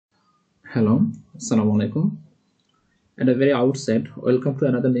Hello, Assalamu alaikum. At the very outset, welcome to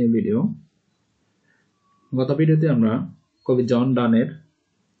another new video. গত ভিডিওতে আমরা কবি জন ডানের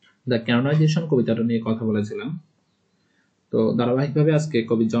দ্য ক্যানোনাইজেশন কবিতাটা নিয়ে কথা বলেছিলাম। তো ধারাবাহিকভাবে আজকে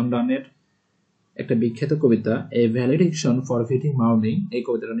কবি জন ডানের একটা বিখ্যাত কবিতা এ ভ্যালিডিকশন ফর ফিটিং মাউর্নিং এই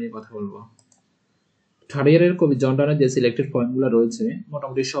কবিতাটা নিয়ে কথা বলবো। থার্ড ইয়ারের কবি জন ডানের যে সিলেক্টেড পয়েন্টগুলো রয়েছে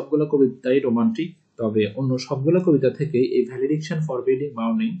মোটামুটি সবগুলো কবিতাই রোমান্টিক, তবে অন্য সবগুলো কবিতা থেকে এই ভ্যালিডিকশন ফর ফিটিং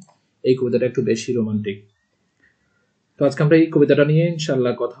মাউর্নিং এই কবিতাটা একটু বেশি রোমান্টিক। তো আজকে আমরা এই কবিতাটা নিয়ে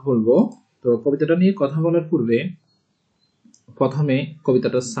ইনশাআল্লাহ কথা বলবো। তো কবিতাটা নিয়ে কথা বলার পূর্বে প্রথমে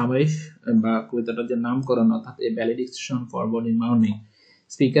কবিতাটার সামারিশ বা কবিতাটার যে নামকরণ অর্থাৎ এই ভ্যালিডিকশন ফর ফিটিং মাউর্নিং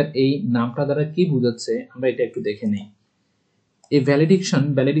স্পিকার এই নামটা দ্বারা কি বোঝাচ্ছে আমরা এটা একটু দেখে নিই। এই ভ্যালিডিকশন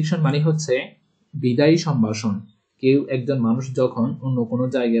মানে হচ্ছে বিদায়ী সম্ভাষণ। কেউ একজন মানুষ যখন অন্য কোনো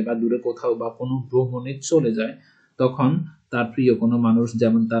জায়গায় বা দূরে কোথাও বা কোনো ভ্রমণে চলে যায় তখন তার প্রিয় কোনো মানুষ,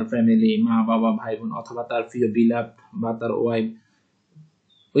 যেমন তার ফ্যামিলি, মা বাবা, ভাই বোন অথবা তার প্রিয় বিলাভ বা তার ওয়াইফ,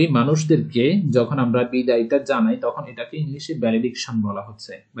 ওই মানুষদেরকে যখন আমরা বিদায়টা জানাই তখন এটাকে ইংলিশে ভ্যালিডিকশন বলা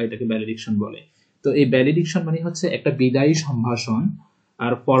হচ্ছে বা এটাকে ভ্যালিডিকশন বলে। তো এই ভ্যালিডিকশন মানে হচ্ছে একটা বিদায়ী সম্ভাষণ।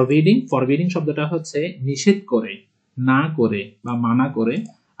 আর ফরবিডিং শব্দটা হচ্ছে নিষেধ করে, না করে বা মানা করে।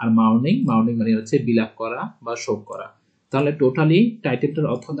 আর মাউর্নিং মানে হচ্ছে বিলাপ করা বা শোক করা। তাহলে টোটালি টাইটেলটার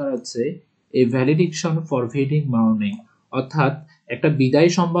অর্থ দাঁড়াচ্ছে এ ভ্যালিডিকশন ফর ফিটিং মাউর্নিং, অর্থাৎ একটা বিদায়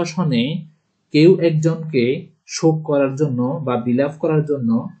সম্ভাষণে কেউ একজনকে শোক করার জন্য বা বিলাপ করার জন্য,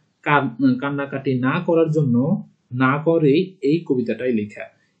 কান্নাকাটি না করার জন্য না করে এই কবিতাটাই লেখা।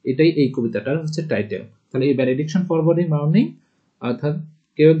 এটাই এই কবিতাটার হচ্ছে টাইটেল। তাহলে এই ভ্যালিডিকশন ফর ফিটিং মাউর্নিং অর্থাৎ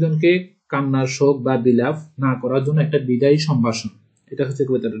কেউ একজনকে কান্নার শোক বা বিলাপ না করার জন্য একটা বিদায়ী সম্ভাষণ, এটা হচ্ছে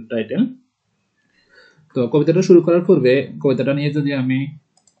কবিতাটার টাইটেল। তো কবিতাটা শুরু করার পূর্বে কবিতাটা নিয়ে যদি আমি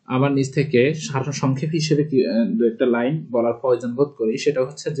আবার নিজ থেকে সংক্ষেপ হিসেবে দু একটা লাইন বলার প্রয়োজন বোধ করি, সেটা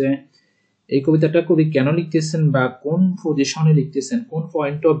হচ্ছে যে এই কবিতাটা কবি কেন লিখতেছেন বা কোন পজিশনে লিখতেছেন, কোন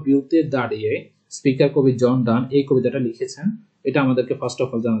পয়েন্ট অফ ভিউতে দাঁড়িয়ে স্পিকার কবি জন ডান এই কবিতাটা লিখেছেন, এটা আমাদেরকে ফার্স্ট অফ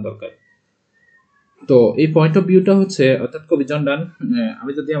অল জানা দরকার। তো এই পয়েন্ট অফ ভিউটা হচ্ছে অর্থাৎ কবি জন ডান,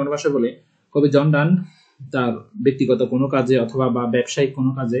 আমি যদি আমার ভাষায় বলি, কবি জন ডান তার ব্যক্তিগত কোনো কাজে অথবা বা ব্যবসায়িক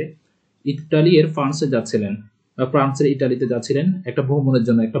কোনো কাজে ইতালির ফ্রান্সে যাচ্ছিলেন বা ফ্রান্সের ইতালিতে যাচ্ছিলেন একটা ভ্রমণের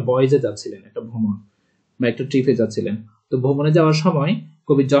জন্য, একটা বয়েজে যাচ্ছিলেন, একটা ভ্রমণ বা একটা ট্রিপে যাচ্ছিলেন। তো ভ্রমণে যাওয়ার সময়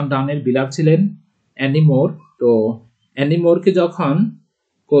কবি জন ডানের বিলাপ ছিলেন অ্যানিমোর। তো অ্যানিমোরকে যখন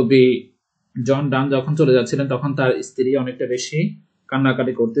কবি জন ডান যখন চলে যাচ্ছিলেন তখন তার স্ত্রী অনেকটা বেশি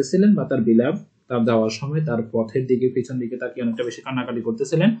কান্নাকাটি করতেছিলেন বা তার বিলাপ তার যাওয়ার সময় তার পথের দিকে পিছন দিকে তাকে অনেকটা বেশি কান্নাকাটি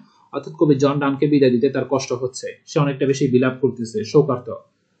করতেছিলেন। অর্থাৎ কবি জন ডানকে বিদায় দিতে তার কষ্ট হচ্ছে, সে অনেকটা বেশি বিলাপ করতেছে, শোকার্ত।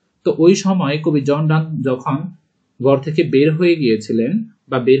 তো ওই সময় কবি জন ডান যখন ঘর থেকে বের হয়ে গিয়েছিলেন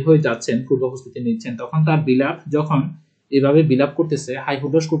বা বের হয়ে যাচ্ছেন, পূর্ব প্রস্তুতি নিচ্ছেন, তখন তার বিলাপ যখন এভাবে বিলাপ করতেছে, হাই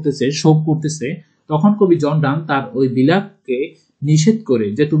হুল্লোড় করতেছে, শোক করতেছে, তখন কবি জন ডান তার ওই বিলাপকে নিষেধ করে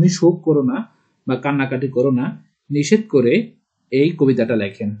যে তুমি শোক করো না বা কান্নাকাটি করো না, নিষেধ করে এই কবিতাটা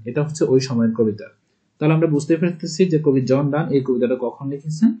লেখেন। এটা হচ্ছে ওই সময়ের কবিতা। তাহলে আমরা বুঝতে পারতেছি যে কবি জন ডান এই কবিতাটা কখন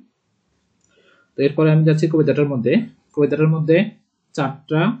লিখেছেন। তো এরপরে আমি যাচ্ছি কবিতাটার মধ্যে। কবিতাটার মধ্যে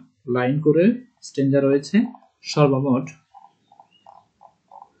 4টা লাইন করে স্ট্যাঞ্জা রয়েছে। সর্বমোট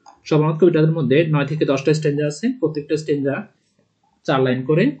কবিতাদের মধ্যে 9 থেকে 10টা স্ট্যাঞ্জা আছে, প্রত্যেকটা স্ট্যাঞ্জা 4 লাইন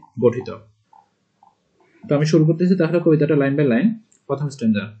করে গঠিত। তো আমি শুরু করতেছি তাহলে কবিতাটা লাইন বাই লাইন। প্রথম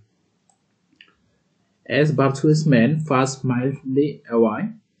স্ট্যাঞ্জা। As virtuous men pass mildly away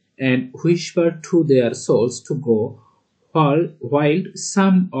and whisper to their souls to go, while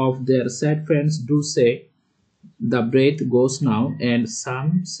some of their sad friends do say the breath goes now and some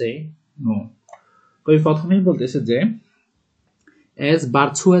say no. কবি প্রথমেই বলতেছে যে as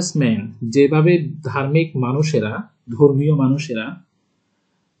virtuous men, যেভাবে ধার্মিক মানুষেরা, ধর্মীয় মানুষেরা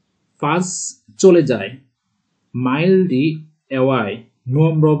first চলে যায়, মাইল্ডলি অ্যাওয়াই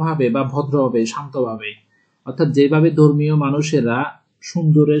নম্রভাবে বা ভদ্রভাবে, শান্তভাবে, অর্থাৎ যেভাবে ধর্মীয় মানুষেরা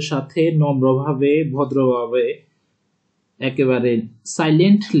সুন্দরের সাথে নম্রভাবে, ভদ্রভাবে, একেবারে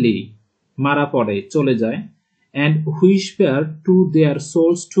সাইলেন্টলি মারা পড়ে, চলে যায়, and Whisper to their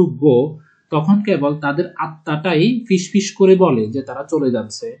sols to go, তখন কেবল তাদের আত্মাটাই ফিসফিস করে বলে যে তারা চলে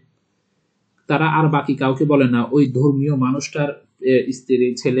যাচ্ছে। তারা আর বাকি কাউকে বলে না, ওই ধর্মীয় মানুষটার স্ত্রী,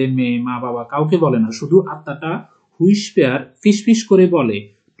 ছেলে, মেয়ে, মা বাবা কাউকে বলে না, শুধু আত্মাটা হুইসপার ফিসফিস করে বলে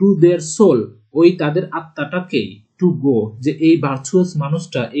টু দেয়ার সোল, ওই তাদের আত্মাটাকেই, টু গো, যে এই ভার্চুয়াস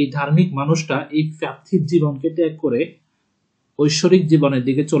মানুষটা, এই ধার্মিক মানুষটা এই পার্থিব জীবনকে ত্যাগ করে ঐশ্বরিক জীবনের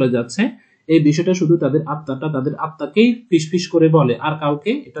দিকে চলে যাচ্ছে। এই বিষয়টা শুধু তাদের আত্মাটা, তাদের আত্মাকেই ফিসফিস করে বলে, আর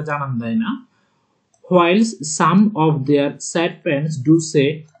কাউকে এটা জানান দেয় না। while some of their sad friends do say,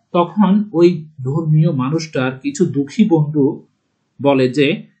 তখন ওই ধর্মীয় মানুষটার কিছু দুঃখী বন্ধু বলে যে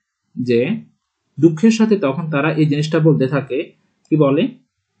যে দুঃখের সাথে তখন তারা এই জিনিসটা বলতে থাকে, কি বলে,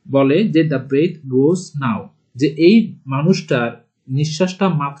 বলে যে দ্য ব্রেথ গোস নাও, যে এই মানুষটার নিঃশ্বাসটা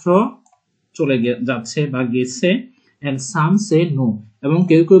মাত্র চলে যাচ্ছে বা গেছে, এন্ড সাম সে নো, এবং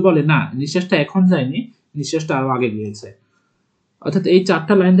কেউ কেউ বলে না, নিঃশ্বাসটা এখন যায়নি, নিঃশ্বাসটা আরো আগে গিয়েছে। অর্থাৎ এই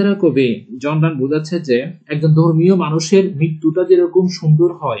 4টা লাইন দ্বারা কবি জন ডান বোঝাচ্ছে যে একজন ধর্মীয় মানুষের মৃত্যুটা যেরকম সুন্দর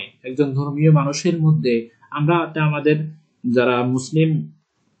হয়, একজন ধর্মীয় মানুষের মধ্যে আমরা আমাদের যারা মুসলিম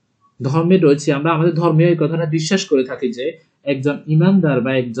ধর্মে রয়েছে, আমরা আমাদের ধর্মীয় এই কথাটা বিশ্বাস করে থাকি যে একজন ইমানদার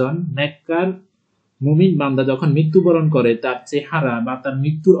বা একজন নেককার মুমিন বান্দা যখন মৃত্যুবরণ করে তার চেহারা বা তার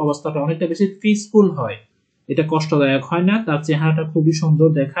মৃত্যুর অবস্থাটা অনেকটা বেশি পিসফুল হয়, এটা কষ্টদায়ক হয় না, তার চেহারাটা খুবই সুন্দর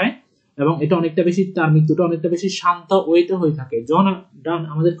দেখায়, এবং এটা অনেকটা বেশি, তার মৃত্যুটা অনেকটা বেশি শান্ত ওয়েতে হয়ে থাকে। জন ডান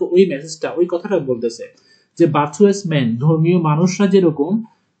আমাদেরকে ওই মেসেজটা, ওই কথাটা বলতেছে যে ভার্চুয়াস ম্যান, ধর্মীয় মানুষরা যেরকম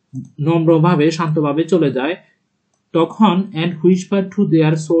নম্রভাবে শান্তভাবে চলে যায় তখন, and Whisper to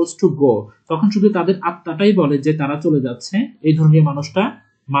their sols to go, তখন শুধু তাদের আত্মাটাই বলে যে তারা চলে যাচ্ছে, এই ধর্মীয় মানুষটা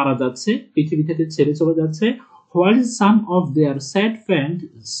মারা যাচ্ছে, পৃথিবী থেকে ছেড়ে চলে যাচ্ছে। While some of their sad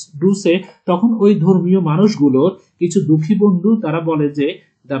friends do সে, তখন ওই ধর্মীয় মানুষগুলোর কিছু দুঃখী বন্ধু তারা বলে যে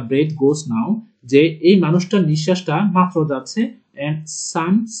দ্য ব্রেথ গোস নাও, যে এই মানুষটার নিঃশ্বাসটা মাত্র যাচ্ছে, এন্ড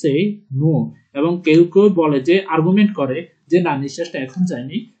সাম সে নো, এবং কেউ কেউ বলে যে আর্গুমেন্ট করে যে না, নিঃশ্বাসটা এখন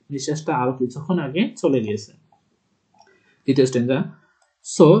যায়নি, নিঃশ্বাসটা আরো কিছুক্ষণ আগে চলে গিয়েছে। দ্বিতীয় স্ট্যান্জা,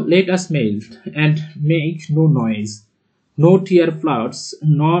 so let us melt and make no noise, no tear floods,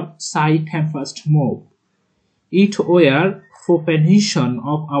 nor sigh tempest move. It were profanation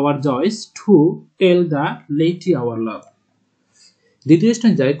of our joys to tell the lady our love. দ্বিতীয়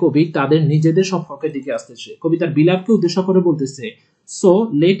স্ট্যান্জায় কবি তাদের নিজেদের সম্পর্কের দিকে আসতেছে, কবি তার বিলাপকে উদ্দেশ্য করে বলতেছে so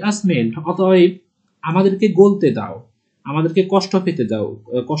let us melt, অতএব আমাদেরকে গলতে দাও, আমাদেরকে কষ্ট পেতে দাও,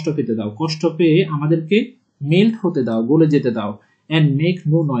 কষ্ট পেয়ে আমাদেরকে মেল্ট হতে দাও, গলে যেতে দাও, এন্ড মেক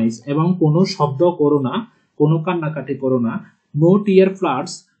নো নয়েজ, এবং কোনো শব্দ করো না, কোনো কান্নাকাটি করো না, নো টিয়ার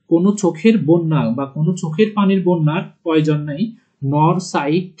ফ্লাডস, কোনো চোখের বন্যা বা কোনো চোখের পানির বন্যার প্রয়োজন নেই, নর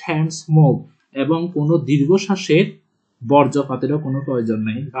সাইড হ্যান্ডস মুভ, এবং কোনো দীর্ঘশ্বাসের বর্জ্যপাতেরও কোনো প্রয়োজন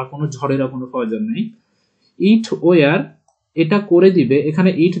নেই বা কোনো ঝড়েরও কোনো প্রয়োজন নেই। ইট ওয়ার, এটা করে দিবে, এখানে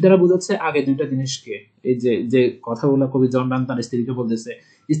ইট দ্বারা বোঝাচ্ছে আগে দুইটা জিনিসকে, এই যে যে কথাগুলো কবি জন ডান তার স্ত্রীকে বলতেছে,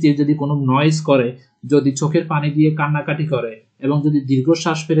 স্ত্রী যদি কোনো নয়েজ করে, যদি চোখের পানি দিয়ে কান্নাকাটি করে, এবং যদি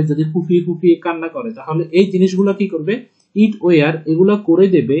দীর্ঘশ্বাস ফেলে যদি ফুফিয়ে ফুফিয়ে কান্না করে, তাহলে এই জিনিসগুলো কি করবে, ইট ওয়ার, এগুলো করে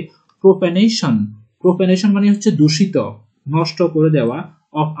দেবে প্রোফ্যানেশন, প্রোফ্যানেশন মানে হচ্ছে দূষিত, নষ্ট করে দেওয়া,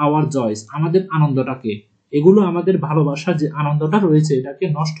 অফ আওয়ার জয়স, আমাদের আনন্দটাকে, এগুলো আমাদের ভালোবাসার যে আনন্দটা রয়েছে এটাকে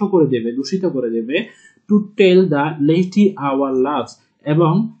নষ্ট করে দেবে, দূষিত করে দেবে, to tell the লেটি hour loves,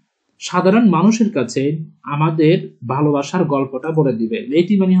 এবং সাধারণ মানুষের কাছে আমাদের ভালোবাসার গল্পটা বলে দিবে।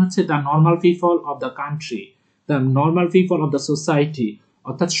 লেটি মানে হচ্ছে the normal people of the country, the normal people of the society,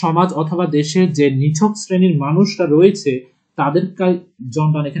 অর্থাৎ সমাজ অথবা দেশের যে নিছক শ্রেণীর মানুষরা রয়েছে তাদেরকে জন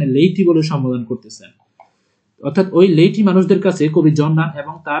ডান এখানে লেটি বলে সম্বোধন করতেছেন। অর্থাৎ ওই লেটি মানুষদের কাছে কবি জন ডান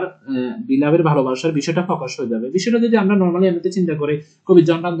এবং তার বিলাবের ভালোবাসার বিষয়টা প্রকাশ হয়ে যাবে। বিষয়টা যদি আমরা নর্মালি এমনিতে চিন্তা করি, কবি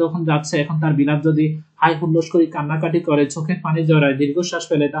জন ডান যখন যাচ্ছে, এখন তার বিলাপ যদি হাই হুল্লোস করে কান্নাকাটি করে, চোখের পানি জড়ায়, দীর্ঘশ্বাস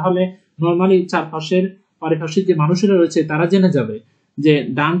ফেলে, তাহলে নর্মালি চারপাশের পারিপার্শ্বিক যে মানুষেরা রয়েছে তারা জেনে যাবে যে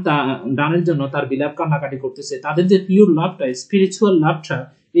ডানের জন্য তার বিলাপ কান্নাকাটি করতেছে। তাদের যে পিওর লাভটা, স্পিরিচুয়াল লাভটা,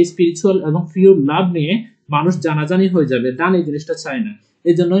 এই স্পিরিচুয়াল এবং পিওর লাভ নিয়ে মানুষ জানাজানি হয়ে যাবে। ডান এই জিনিসটা চায় না,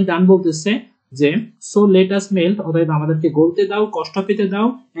 এই জন্যই ডান বলতেছে যে সো লেট আস মেল্ট, অতএব আমাদেরকে গলতে দাও, কষ্ট পেতে দাও,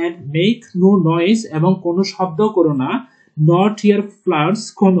 এন্ড মেক নো নয়েজ, এবং কোনো শব্দ করো না, নট হিয়ার ফ্লাডস,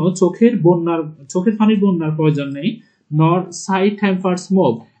 কোনো চোখের পানির বন্যার প্রয়োজন নেই, নট সাইড টেম্পারস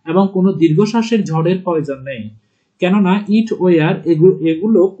মুভ, এবং কোনো দীর্ঘশ্বাসের ঝড়ের প্রয়োজন নেই, কেননা ইট ওয়ার,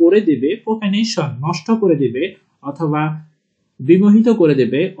 এগুলো করে দেবে প্রোফ্যানেশন, নষ্ট করে দেবে অথবা বিমোহিত করে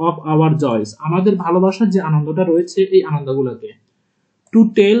দেবে, অফ আওয়ার জয়স, আমাদের ভালোবাসার যে আনন্দটা রয়েছে এই আনন্দগুলোকে, to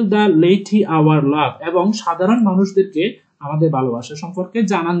tell the লেটি our love, এবং সাধারণ মানুষদেরকে আমাদের ভালোবাসা সম্পর্কে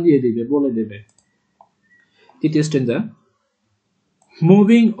জানান দিয়ে দিবে, বলে দেবে। তৃতীয় স্ট্যান্জা,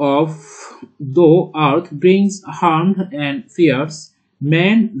 মুভিং অফ দো আর্থ brings harm and fierce,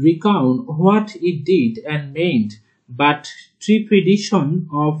 man recount what it did and মেইন্ট, but ট্রিপিডিশন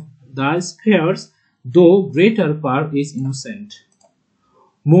of the spares, দো greater per is innocent.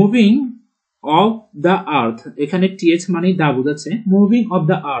 Moving of the earth, এখানে টিএচ মানে দা বোঝাচ্ছে, moving of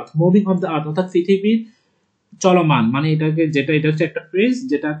the earth, moving of the earth অর্থাৎ পৃথিবীর চলমান, মানে এটাকে এটা হচ্ছে একটা ফ্রেজ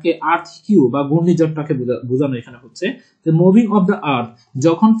যেটাকে আর্থ কিউ বা ঘূর্ণিঝড়টাকে বোঝানো এখানে হচ্ছে, যে মুভিং অফ দ্য আর্থ,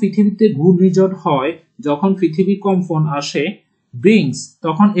 যখন পৃথিবীতে ঘূর্ণিঝড় হয়, যখন পৃথিবী কম্পন আসে, ব্রিংস,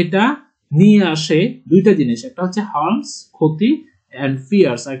 তখন এটা নিয়ে আসে দুইটা জিনিস, একটা হচ্ছে হার্মস ক্ষতি, এন্ড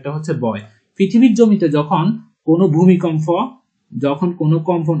ফিয়ার্স একটা হচ্ছে ভয়। পৃথিবীর জমিতে যখন কোনো ভূমিকম্প যখন কোনো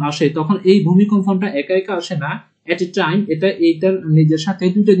কম্পন আসে তখন এই ভূমিকম্পনটা একা একা আসে না, এট এ টাইম এটা এইটার নিজের সাথে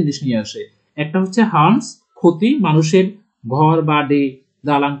দুটো জিনিস নিয়ে আসে। একটা হচ্ছে হার্মস, ক্ষতি, মানুষের ঘর বাড়ি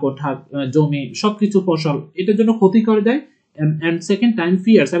দালান কোঠা জমি সবকিছু ফসল এটার জন্য ক্ষতি করে দেয়। এন্ড সেকেন্ড টাইম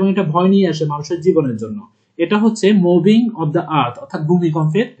ফিয়ার্স, এবং এটা ভয় নিয়ে আসে মানুষের জীবনের জন্য। এটা হচ্ছে মুভিং অফ দ্য আর্থ অর্থাৎ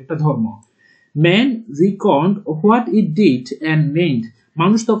ভূমিকম্পের একটা ধর্ম। Man রিকন্ড what it did and meant,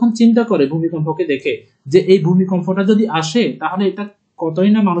 মানুষ তখন চিন্তা করে ভূমিকম্পকে দেখে যে এই ভূমিকম্পটা যদি আসে তাহলে এটা কতই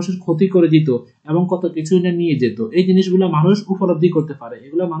না মানুষের ক্ষতি করে দিত এবং কত কিছুই না নিয়ে যেত। এই জিনিসগুলো মানুষ উপলব্ধি করতে পারে,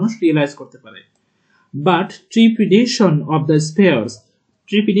 এগুলো মানুষ রিয়েলাইজ করতে পারে। বাট ট্রিপিডেশন অফ দ্য স্পেয়ার্স,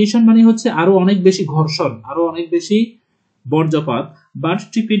 ট্রিপিডেশন মানে হচ্ছে আরো অনেক বেশি ঘর্ষণ, আরো অনেক বেশি বর্জ্যপাত। But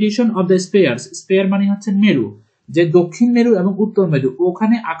ট্রিপিডেশন of the spares, spare মানে হচ্ছে মেরু, যে দক্ষিণ মেরু এবং উত্তর মেরু,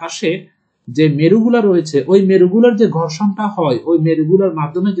 ওখানে আকাশে যে মেরুগুলা রয়েছে ওই মেরুগুলার যে ঘর্ষণটা হয়, ওই মেরুগুলার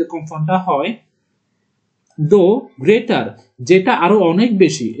মাধ্যমে যে কম্পনটা হয়, দো গ্রেটার, যেটা আরো অনেক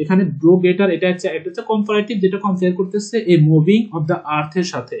বেশি। এখানে দো গ্রেটার এটা হচ্ছে কম্পারেটিভ, যেটা কম্পেয়ার করতেছে এই মুভিং অফ দ্য আর্থ এর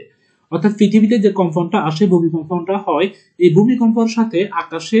সাথে। অর্থাৎ পৃথিবীতে যে কম্পনটা আসে, ভূমিকম্পনটা হয়, এই ভূমিকম্পের সাথে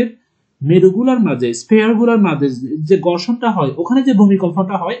আকাশের মেরুগুলার মাঝে স্পেয়ার গুলার মাঝে যে ঘর্ষণটা হয়, ওখানে যে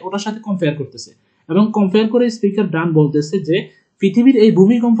ভূমিকম্পনটা হয় ওটার সাথে কম্পেয়ার করতেছে। এবং কম্পেয়ার করে স্পিকার ডান বলতেছে যে পৃথিবীর এই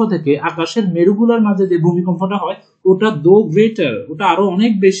ভূমিকম্প থেকে আকাশের মেরুগুলার মাঝে যে ভূমিকম্পটা হয় ওটা দো গ্রেটার, ওটা আরো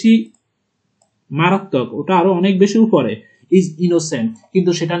অনেক বেশি মারাত্মক, ওটা আরো অনেক বেশি উপরে। ইজ ইনোসেন্ট,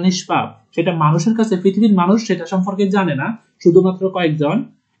 কিন্তু সেটা নিষ্পাপ, সেটা মানুষের কাছে, পৃথিবীর মানুষ সেটা সম্পর্কে জানে না। শুধুমাত্র কয়েকজন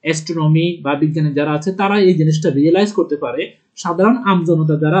অ্যাস্ট্রোনমি বা বিজ্ঞানী যারা আছে তারা এই জিনিসটা রিয়েলাইজ করতে পারে। সাধারণ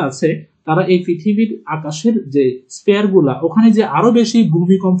আমজনতা যারা আছে তারা এই পৃথিবীর আকাশের যে স্পেয়ার গুলা, ওখানে যে আরো বেশি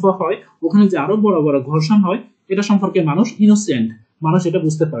ভূমিকম্প হয়, ওখানে যে আরো বড় বড় ঘর্ষণ হয়, এটা সম্পর্কে মানুষ ইনোসেন্ট, মানুষ এটা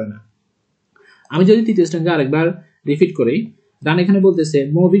বুঝতে পারে না। আমি যদি তৃতীয় স্ট্যান্ডে আরেকবার রিপিট করি, ডান এখানে বলতেছে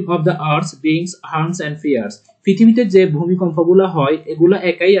moving of the earth beings harms and fierce, পৃথিবীতে যে ভূমিকম্পগুলো হয় এগুলো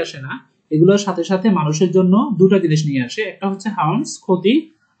একাই আসে না, এগুলোর সাথে সাথে মানুষের জন্য দুটো জিনিস নিয়ে আসে, একটা হচ্ছে হার্মস ক্ষতি,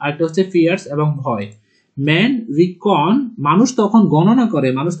 আর একটা হচ্ছে ফিয়ার্স এবং ভয়। ম্যান রিকন, মানুষ তখন গণনা করে,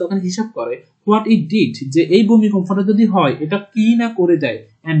 মানুষ তখন হিসাব করে, হোয়াট ইট ডিড, যে এই ভূমিকম্পটা যদি হয় এটা কি না করে দেয়,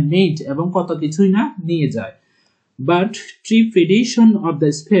 এন্ড মেড, এবং কত কিছুই না নিয়ে যায়। বাট ট্রিপিডেশন অফ দ্য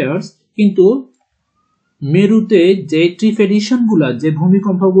স্পেয়ার্স, কিন্তু মেরুতে যে ট্রিপেডিশন গুলা, যে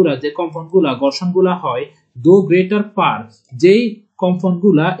ভূমিকম্প গুলা, যে কম্পন গুলা, ঘর্ষণ গুলা হয়, দো গ্রেটার পার, যেই কম্পন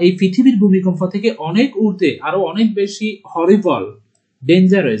গুলা এই পৃথিবীর ভূমিকম্প থেকে অনেক ঊর্ধ্বে, আরো অনেক বেশি হরিবল,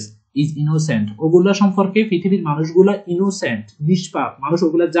 ডেঞ্জারাস, ইজ ইনোসেন্ট, ওগুলা সম্পর্কে পৃথিবীর মানুষগুলা ইনোসেন্ট, নিষ্পাপ, মানুষ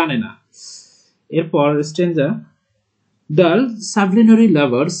ওগুলা জানে না। এরপর স্ট্রেঞ্জা, ডাল সাবলিনারি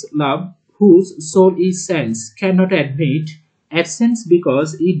lovers love whose soul is sense cannot admit absence because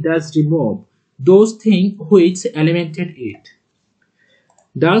it does remove those things which elemented it.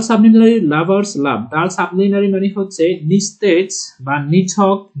 ডাল সাবলিনারি লাভার্স লাভ, ডাল সাবলিনারি মানে হচ্ছে নিস্তেজ বা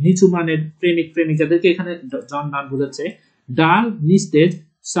নিছক, নিচু মানের প্রেমিক প্রেমিকাদেরকে এখানে জন ডান বোঝাচ্ছে। ডাল নিস্তেজ,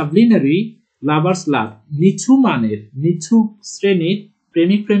 সাবলিনারি লাভার্স লাভ, নিচু মানের, নিচু শ্রেণীর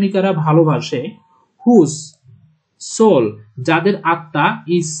প্রেমিক প্রেমিকারা ভালোবাসে। হুজ সোল, যাদের আত্মা,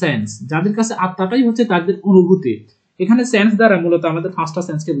 ইজ সেন্স, যাদের কাছে আত্মাটাই হচ্ছে তাদের অনুভূতি। এখানে সেন্স দ্বারা মূলত আমাদের পাঁচটা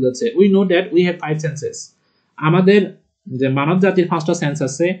সেন্সকে বোঝাচ্ছে। We know that we have five senses. আমাদের যে মানব জাতির পাঁচটা সেন্স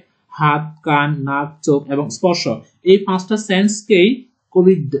আছে, হাত, কান, নাক, চোখ এবং স্পর্শ, এই পাঁচটা সেন্সকেই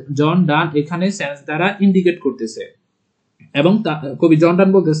কবি জন ডান এখানে সেন্স দ্বারা ইন্ডিকেট করতেছে। এবং কবি জন ডান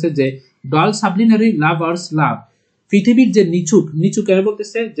বলতেছে যে ডাল সাবলিনারি লাভার্স লাভ, পৃথিবীর যে নিচুক, নিচুক কেন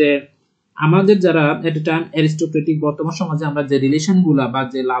বলতেছে, যে আমাদের যারা এট এ টাইম অ্যারিস্টোক্রেটিক বর্তমান সমাজে আমরা যে রিলেশন গুলা বা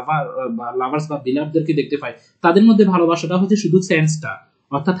যে লাভার্স বা বিলাভদেরকে দেখতে পাই, তাদের মধ্যে ভালোবাসাটা হচ্ছে শুধু সেন্সটা,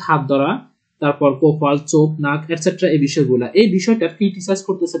 অর্থাৎ হাত ধরা, তারপর কপাল, চোখ, নাক এটসেট্রা, এই বিষয়গুলা, এই বিষয়টা ক্রিটিসাইজ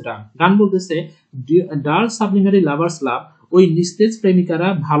করতেছে ডান। ডান বলতেছে ডাল সাবলিনারি লাভার্স লাভ, ওই নিস্তেজ প্রেমিকারা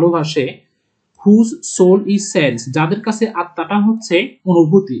ভালোবাসে, হুজ সোল ইজ সেন্স, যাদের কাছে আত্মাটা হচ্ছে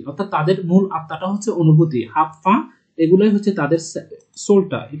অনুভূতি, অর্থাৎ তাদের মূল আত্মাটা হচ্ছে অনুভূতি, হাত পা এগুলাই হচ্ছে তাদের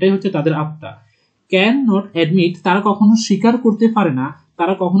সোলটা, এটাই হচ্ছে তাদের আত্মা। ক্যান নট অ্যাডমিট, তারা কখনো স্বীকার করতে পারে না,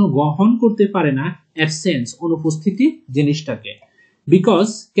 তারা কখনো গ্রহণ করতে পারে না অ্যাবসেন্স, অনুপস্থিতি জিনিসটাকে। বিকজ,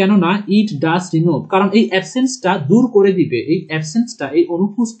 কেননা ইট ডাজ রিমুভ, কারণ এই অ্যাবসেন্সটা দূর করে দিবে, এই অ্যাবসেন্সটা, এই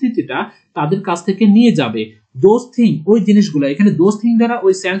অনুপস্থিতিটা তাদের কাছ থেকে নিয়ে যাবে। দোজ থিং, ওই জিনিসগুলা, এখানে দোজ থিং দ্বারা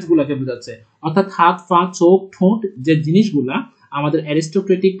ওই সেন্স গুলাকে বোঝাচ্ছে, অর্থাৎ হাত, পা, চোখ, ঠোঁট, যে জিনিসগুলা আমাদের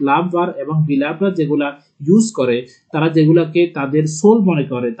অ্যারিস্টোক্রেটিক লাভার এবং বিলাভরা যেগুলা ইউজ করে, তারা যেগুলাকে তাদের সোল মনে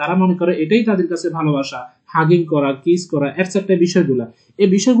করে, তারা মনে করে এটাই তাদের কাছে ভালোবাসা, হাগিং করা, কিস করা এটসেট্রা, বিষয়গুলা, এই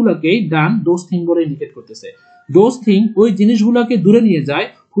বিষয়গুলোকেই ডান দোজ থিং বলে ইন্ডিকেট করতেছে। দোজ থিং, ওই জিনিসগুলোকে দূরে নিয়ে যায়,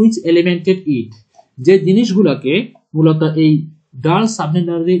 হুইচ এলিমেন্টেড ইট, যে জিনিসগুলোকে মূলত এই ডাল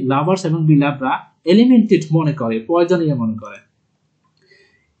সাবলিনারি লাভার্স এবং বিলাভরা এলিমেন্টেড মনে করে, প্রয়োজনীয় মনে করে।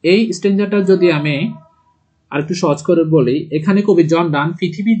 এই স্ট্রেঞ্জারটা যদি আমি আরেকটু সহজ করে বলি, এখানে কবি জন ডান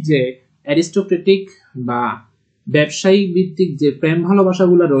পৃথিবীর যে অ্যারিস্টোক্রেটিক বা ব্যবসায়িক ভিত্তিক যে প্রেম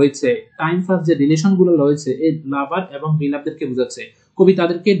ভালোবাসাগুলো রয়েছে, টাইম পাস যে রিলেশনগুলো রয়েছে, এই লাভার এবং বিলাভদেরকে বোঝাচ্ছে। কবি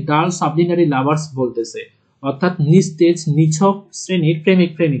তাদেরকে ডাল সাবলিনারি লাভার্স বলতেছে, অর্থাৎ নিস্তেজ নিছক শ্রেণীর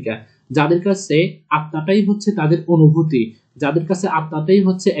প্রেমিক প্রেমিকা, যাদের কাছে আত্মাটাই হচ্ছে তাদের অনুভূতি, যাদের কাছে আত্মাটাই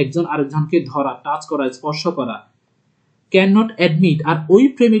হচ্ছে একজন আরেকজনকে ধরা, টাচ করা, স্পর্শ করা। ক্যান নট অ্যাডমিট, আর ওই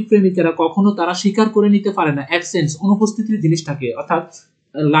প্রেমিক প্রেমিকারা কখনো তারা স্বীকার করে নিতে পারে না অ্যাবসেন্স, অনুপস্থিতির জিনিসটাকে। অর্থাৎ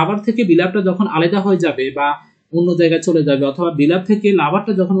লাভার থেকে বিলাভটা যখন আলাদা হয়ে যাবে বা অন্য জায়গায় চলে যাবে, অথবা বিলাভ থেকে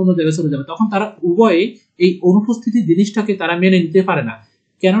লাভারটা যখন অন্য জায়গায় চলে যাবে, তখন তারা উভয়ে এই অনুপস্থিতির জিনিসটাকে তারা মেনে নিতে পারে না।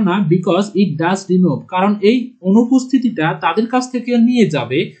 কেননা বিকজ ইট ডাজ রিমুভ, কারণ এই অনুপস্থিতিটা তাদের কাছ থেকে নিয়ে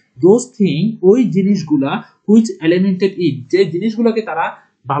যাবে দোজ থিং, ওই জিনিসগুলা, হুইচ এলিমেন্টেড ইট, যে জিনিসগুলোকে তারা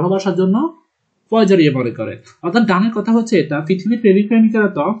ভালোবাসার জন্য প্রয়োজনীয় মনে করে। অর্থাৎ ডানের কথা হচ্ছে এটা, পৃথিবীর প্রেমিক প্রেমিকারা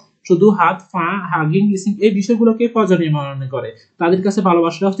তো শুধু হাত, পা, হাগিং, কিসিং এই বিষয়গুলোকে প্রয়োজনীয় মনে করে। তাদের কাছে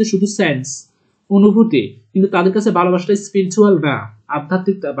ভালোবাসাটা হচ্ছে শুধু সেন্স, অনুভূতি, কিন্তু তাদের কাছে ভালোবাসাটা স্পিরিচুয়াল না,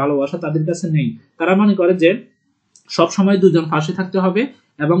 আধ্যাত্মিক ভালোবাসা তাদের কাছে নেই। তারা মনে করে যে সব সময় দুজন পাশে থাকতে হবে,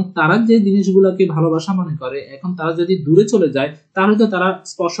 এবং তারা যে জিনিসগুলোকে ভালোবাসা মনে করে, এখন তারা যদি দূরে চলে যায় তাহলে তো তারা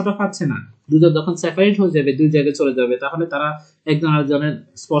স্পর্শটা পাচ্ছে না। দুজন যখন সেপারেট হয়ে যাবে, দুই জায়গায় চলে যাবে, তাহলে তারা একজন আরেকজনের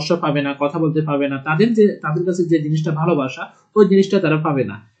স্পর্শ পাবে না, কথা বলতে পাবে না, তাদের কাছে যে জিনিসটা ভালোবাসা, ওই জিনিসটা তারা পাবে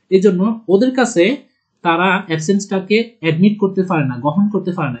না। এই জন্য ওদের কাছে তারা অ্যাবসেন্সটাকে অ্যাডমিট করতে পারে না, গ্রহণ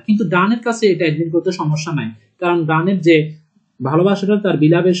করতে পারে না। কিন্তু ডানের কাছে এটা অ্যাডমিট করতে সমস্যা নাই, কারণ ডানের যে ভালোবাসাটা তার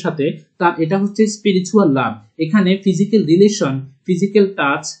বিলাভের সাথে, তার এটা হচ্ছে স্পিরিচুয়াল লাভ। এখানে ফিজিক্যাল রিলেশন, ফিজিক্যাল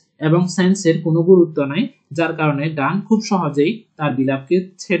টাচ এবং সেন্সের কোনো গুরুত্ব নাই, যার কারণে ডান খুব সহজেই তার বিলাভকে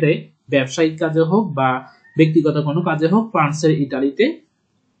ছেড়ে ব্যবসায়িক কাজে হোক বা ব্যক্তিগত কোনো কাজে হোক ফ্রান্সের ইটালিতে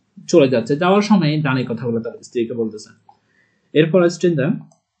চলে যাচ্ছে। যাওয়ার সময় ডানের কথাগুলো তার স্ত্রীকে বলতেছেন। এরপর stranger,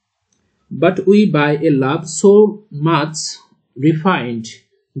 but we by A love so much refined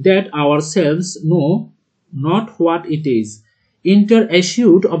that ourselves no not what it is,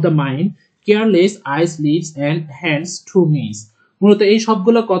 interassured of the mind, careless eyes, lips and hands to miss। মূলত এই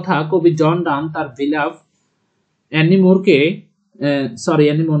সবগুলো কথা কবি জন ডান তার বিলাভ অ্যানিমোরকে,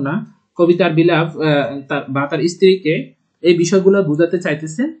 অ্যানিমোর না, কবি তার বিলাভ তার স্ত্রীকে এই বিষয়গুলো বোঝাতে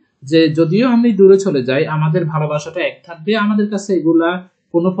চাইতেছেন যে যদিও আমি দূরে চলে যাই, আমাদের ভালোবাসাটা এক থাকবে, আমাদের কাছে এগুলা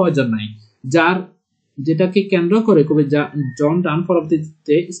কোনো প্রয়োজন নাই। যেটাকে কেন্দ্র করে কবি জন ডান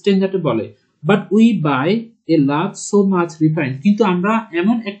পরবর্তীতে স্ট্রেঞ্জারকে বলে, but we by A love so much refined, কিন্তু আমরা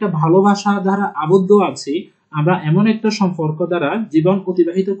এমন একটা ভালোবাসা দ্বারা আবদ্ধ আছি, আমরা এমন একটা সম্পর্ক দ্বারা জীবন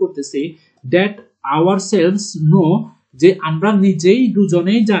অতিবাহিত করতেছি, দ্যাট আওয়ারসেলভস নো, যে আমরা নিজেই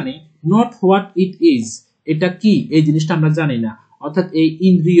দুজনেই জানি, নট হোয়াট ইট ইজ, এটা কি, এই জিনিসটা আমরা জানি না। অর্থাৎ এই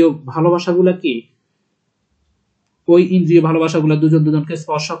ইন্দ্রিয় ভালোবাসাগুলা কি, ওই ইন্দ্রিয় ভালোবাসাগুলো, দুজনকে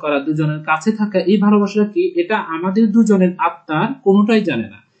স্পর্শ করা, দুজনের কাছে থাকা, এই ভালোবাসাটা কি, এটা আমাদের দুজনের আত্মার কোনোটাই জানে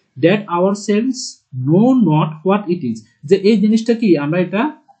না। That ourselves no not what it is, যে এই জিনিসটা কি আমরা এটা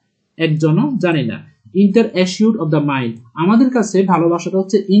একজনও জানি না। Inter assured of the mind, আমাদের কাছে ভালোবাসাটা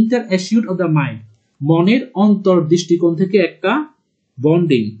হচ্ছে inter assured of the mind, মনের অন্তর দৃষ্টিকোণ থেকে একটা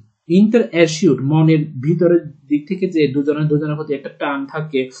বন্ডিং। ইন্টার অ্যাসিউড, মনের ভিতরের দিক থেকে যে দুজনের প্রতি একটা টান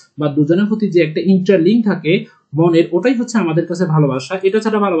থাকে, বা দুজনের প্রতি যে একটা ইন্টারলিঙ্ক থাকে মনের, ওটাই হচ্ছে আমাদের কাছে ভালোবাসা। এটা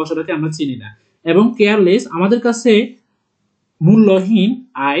ছাড়া ভালোবাসাটাকে আমরা চিনি না। এবং কেয়ারলেস, আমাদের কাছে মূল্যহীন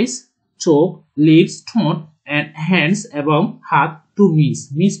আইস, চোখ, লিপস, ঠোঁট এন্ড হ্যান্ডস এবং হাত, টু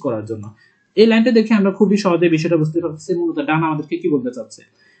মিস করার জন্য। এই লাইনটা দেখে আমরা খুবই সহজে বিষয়টা বুঝতে পারতেছি মূলত ডান আমাদেরকে কি বলতে চাচ্ছে।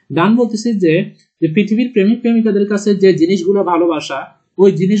 ডান বলতেছে যে পৃথিবীর প্রেমিক প্রেমিকাদের কাছে যে জিনিসগুলো ভালোবাসা, ওই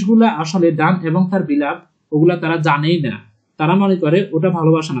জিনিসগুলো আসলে ডান এবং তার বিলাভ ওগুলা তারা জানেই না। তারা মনে করে ওটা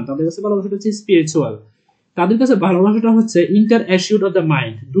ভালোবাসা না, তাদের কাছে ভালোবাসাটা হচ্ছে স্পিরিচুয়াল। তাদের কাছে ভালোবাসাটা হচ্ছে inter assured of the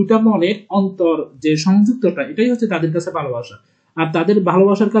mind, দুটা মনের অন্তর যে সংযুক্তটা, এটাই হচ্ছে তাদের কাছে ভালোবাসা। আর তাদের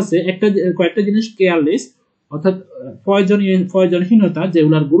ভালোবাসার কাছে কয়েকটা জিনিস কেয়ারলেস, অর্থাৎ প্রয়োজনহীনতা,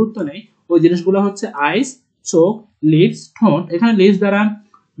 যেগুলোর গুরুত্ব নেই, ওই জিনিসগুলো হচ্ছে আইস, চোখ, লিপস, ঠোঁট। এখানে লিপস দ্বারা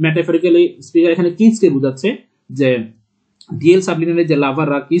মেটাফরিক্যালি স্পিকার এখানে কিসকে বোঝাচ্ছে, যে ডিএল সাবলিনারি যে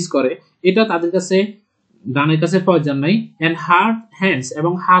লাভাররা কিস করে, এটা তাদের কাছে ডানের কাছে প্রয়োজন নাই। এন্ড হার্ট, হ্যান্ডস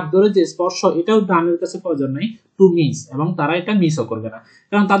এবং হাত ধরে যে স্পর্শ, এটাও ডানের কাছে প্রয়োজন নাই, টু মিস, এবং তারা এটা মিসও করবে না,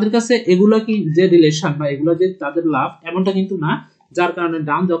 কারণ তাদের কাছে এগুলা কি যে রিলেশন বা এগুলা যে তাদের লাভ, এমনটা কিন্তু না। যার কারণে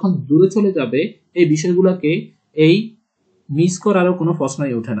ডান যখন দূরে চলে যাবে, এই বিষয়গুলোকে এই মিস করারও কোনো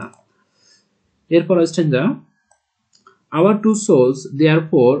প্রশ্নই ওঠে না। এরপর stranger, our two souls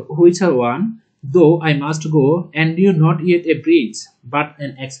therefore which are one, though I must go and you not yet a bridge but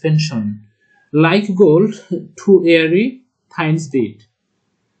an expansion, like gold to airy thines beat।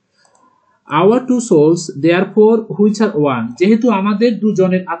 our two souls therefore which are one, যেহেতু আমাদের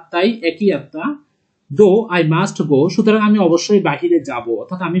দুজনের আত্মাই একই আত্মা, though I must go, সুতরাং আমি অবশ্যই বাহিরে যাব,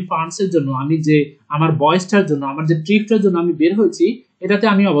 অর্থাৎ আমি ফ্রান্সের জন্য, আমি যে আমার বয়সটার জন্য, আমার যে ট্রিপটার জন্য আমি বের হয়েছি, এটাতে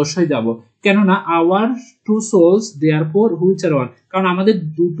আমি অবশ্যই যাব। কেননা our two souls therefore which are one, কারণ আমাদের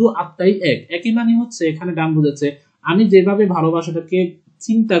দুটো আত্মাই একই মানে হচ্ছে এখানে ডান বুঝাচ্ছে আমি যেভাবে ভালোবাসাটাকে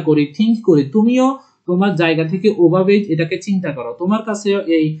চিন্তা করি, থিঙ্ক করি, তুমিও তোমার জায়গা থেকে ওভাবেই এটাকে চিন্তা করো। তোমার কাছে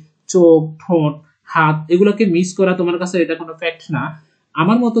এই চোখ, ঠোঁট, হাত এগুলোকে মিস করা তোমার কাছে এটা কোনো ফ্যাক্ট না,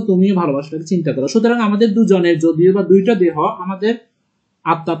 আমার মতো তুমিও ভালোবাসাটাকে চিন্তা করো। সুতরাং আমাদের দুজনের যদিও বা দুইটা দেহ, আমাদের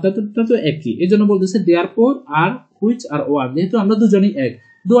আত্মাটা তো একই, এই জন্য বলতেছে therefore R which are one, যেহেতু আমরা দুজনেই এক,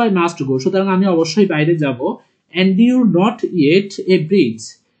 though I must go, সুতরাং আমি অবশ্যই বাইরে যাব, endure not yet a bridge,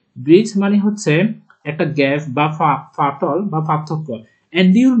 bridge মানে হচ্ছে একটা গ্যাপ বা ফাটল বা পার্থক্য,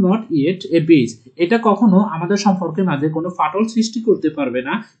 endure not yet a bridge, এটা কখনো আমাদের সম্পর্কের মাঝে কোনো ফাটল সৃষ্টি করতে পারবে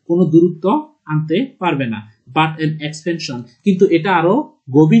না, কোনো দূরত্ব আনতে পারবে না, but an expansion, কিন্তু এটা আরো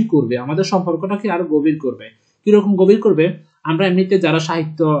গভীর করবে, আমাদের সম্পর্কটাকে আরো গভীর করবে। কিরকম গভীর করবে? আমরা এমনিতে যারা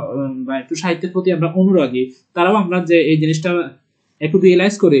সাহিত্য বা একটু সাহিত্যের প্রতি আমরা অনুরাগী, তারাও আমরা যে এই জিনিসটা একটু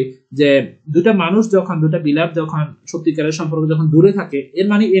রিয়েলাইজ করি যে দুটা মানুষ যখন, দুটা বিলাপ যখন সত্যিকারের সম্পর্ক যখন দূরে থাকে, এর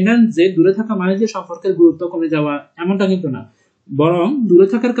মানে এমন যে দূরে থাকা মানে যে সম্পর্কের গুরুত্ব কমে যাওয়া এমনটা কিন্তু না, বরং দূরে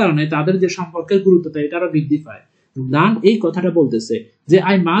থাকার কারণে তাদের যে সম্পর্কের গুরুত্বটা এটা আরো বৃদ্ধি পায়। ডান এই কথাটা বলতেছে যে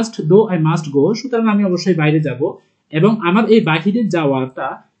আই মাস্ট গো, সুতরাং আমি অবশ্যই বাইরে যাব, এবং আমার এই বাহিরে যাওয়াটা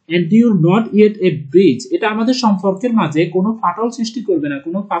endure not yet a bridge, এটা আমাদের সম্পর্কের মাঝে কোনো ফাটল সৃষ্টি করবে না,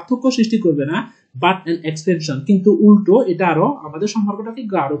 কোনো পার্থক্য সৃষ্টি করবে না, but an expansion, কিন্তু উল্টো এটা আরো আমাদের সম্পর্কটাকে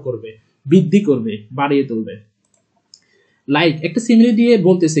গাঢ় করবে, বৃদ্ধি করবে, বাড়িয়ে তুলবে। লাইক একটা সিমিলি দিয়ে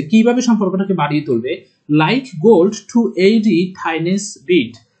বলতেছে কিভাবে সম্পর্কটাকে বাড়িয়ে তুলবে, লাইক গোল্ড টু এডি থাইনেস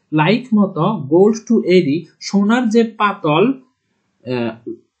বিট, লাইক মতো গোল্ড টু এডি সোনার যে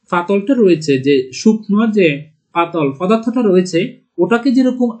পাতলটা রয়েছে, যে শুকনো যে পাতল পদার্থটা রয়েছে, ওটাকে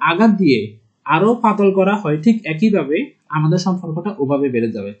যেরকম আঘাত দিয়ে আরো পাতল করা হয়, ঠিক একইভাবে আমাদের সম্পর্কটা ওভাবে বেড়ে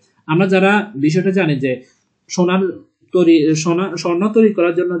যাবে। আমরা যারা বিষয়টা জানি যে স্বর্ণ তৈরি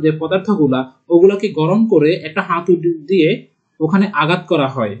করার জন্য যে পদার্থগুলা, ওগুলাকে গরম করে একটা হাতুড়ি দিয়ে ওখানে আঘাত করা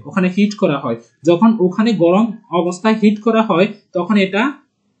হয়, ওখানে হিট করা হয়, যখন ওখানে গরম অবস্থায় হিট করা হয় তখন এটা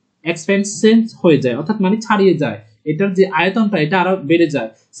এক্সপেন্সিভ হয়ে যায়, অর্থাৎ মানে ছাড়িয়ে যায়, এটার যে আয়তনটা এটা আরো বেড়ে যায়।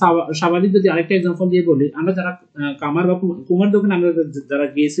 স্বাভাবিক যদি আরেকটা এক্সাম্পল দিয়ে বলি, আমরা যারা কামার বা কুমার দোকানে আমরা যারা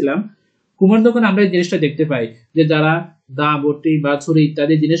গিয়েছিলাম, কুমার দোকানে আমরা এই জিনিসটা দেখতে পাই যে যারা দা, বটি বা ছুরি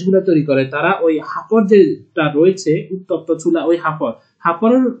ইত্যাদি জিনিসগুলো তৈরি করে, তারা ওই হাপড় যেটা রয়েছে, উত্তপ্ত চুলা, ওই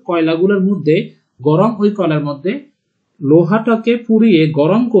হাপড়ের কয়লাগুলোর মধ্যে, গরম ওই কয়লার মধ্যে লোহাটাকে পুড়িয়ে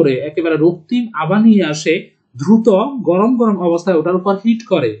গরম করে একেবারে রক্তিম আভা নিয়ে আসে, দ্রুত গরম গরম অবস্থায় ওটার উপর হিট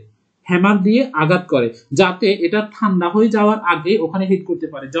করে, হ্যামার দিয়ে আঘাত করে, যাতে এটা ঠান্ডা হয়ে যাওয়ার আগে ওখানে হিট করতে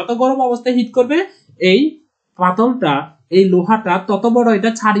পারে। যত গরম অবস্থায় হিট করবে এই পাতলটা, এই লোহাটা, তত বড়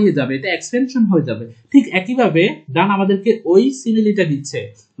এটা ছাড়িয়ে যাবে, এটা এক্সপেনশন হয়ে যাবে। ঠিক একইভাবে ডান আমাদেরকে ওই সিমিলিটা দিচ্ছে,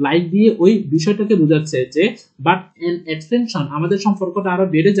 লাইক দিয়ে ওই বিষয়টাকে বোঝাচ্ছে যে বাট এন এক্সপেনশন, আমাদের সম্পর্কটা আরো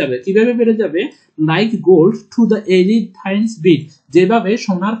বেড়ে যাবে। কিভাবে বেড়ে যাবে? লাইক গোল্ড টু দ্য এরি থাইন্স বিট, যেভাবে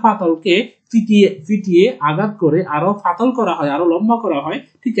সোনার পাতলকে ফিটিয়ে আঘাত করে আরো পাতল করা হয়, আরো লম্বা করা হয়,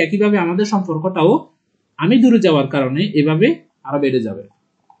 ঠিক একইভাবে আমাদের সম্পর্কটাও আমি দূরে যাওয়ার কারণে এভাবে আরো বেড়ে যাবে।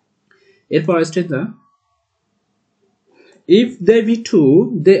 এরপর স্টেজটা, if they be two,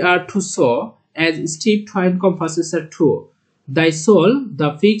 they are two so, as steep twine compasses are two. Thy soul, the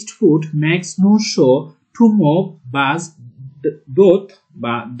fixed foot, makes no show to move, but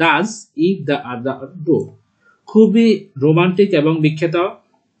does if the other do. খুবই রোমান্টিক এবং বিখ্যাত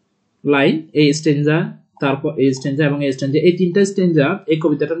line এই stanza, তারপর এই stanza এবং এই stanza, এই তিনটা স্টেঞ্জা এই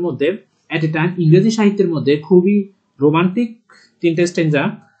কবিতাটার মধ্যে এট এ টাইম ইংরেজি সাহিত্যের মধ্যে খুবই রোমান্টিক তিনটা স্টেঞ্জা।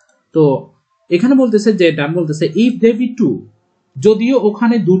 তো এখানে বলতেছে যে ডান বলতেছে ইফ দে বি টু, যদিও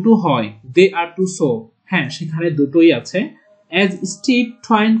ওখানে দুটো হয়, দে আর টু সো, হ্যাঁ সেখানে দুটোই আছে, অ্যাজ স্টিপ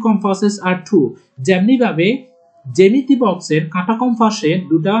টয়েন কম্পাসেস আর টু, যেমনি ভাবে জ্যামিতি বক্সের কাঁটা কম্পাসে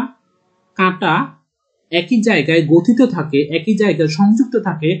দুটা কাঁটা একই জায়গায় গঠিত থাকে, একই জায়গায় সংযুক্ত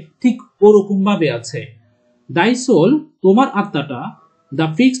থাকে, ঠিক ওরকম ভাবে আছে। দাই সোল, তোমার আত্মাটা, দ্য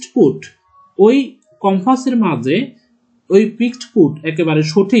ফিক্সড ফুট, ওই কম্পাসের মাঝে ওই ফিক্সড ফুট, একেবারে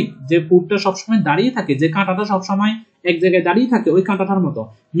সঠিক যে ফুটটা সবসময় দাঁড়িয়ে থাকে, যে কাঁটাটা সবসময় এক জায়গায় দাঁড়িয়ে থাকে ওই কাঁটাটার মতো,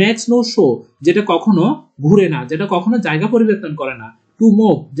 ম্যাক্স নো শো, যেটা কখনো ঘুরে না, যেটা কখনো জায়গা পরিবর্তন করে না, টু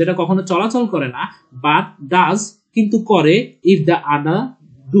মুভ, যেটা কখনো চলাচল করে না, বাট ডাজ, কিন্তু করে, ইফ দ্য আদার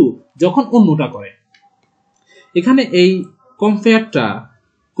ডু, যখন অন্যটা করে। এখানে এই কম্পেয়ারটা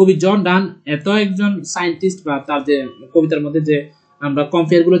কবি জন ডান এত একজন সায়েন্টিস্ট, বা তার যে কবিতার মধ্যে যে আমরা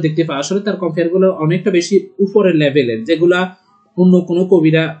কম্পেয়ার গুলো দেখতে পাই, আসলে তার কম্পেয়ার গুলো অনেকটা বেশি উপরের লেভেলের, যেগুলা অন্য কোনো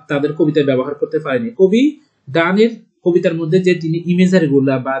কবিরা তাদের কবিতায় ব্যবহার করতে পারেনি। কবি ডানের কবিতার মধ্যে যে তিনি ইমেজারি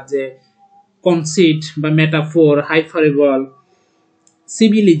গুলা বা যে কনসিট বা মেটাফোর, হাইপারবল,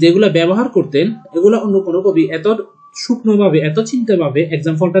 সিমিলি যেগুলো ব্যবহার করতেন, এগুলো অন্য কোনো কবি এত শুকনোভাবে এত চিন্তাভাবে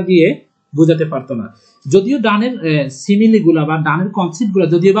এক্সাম্পলটা দিয়ে বোঝাতে পারতো না। যদিও ডানের সিমিলি গুলা বা ডানের কনসেপ্ট গুলা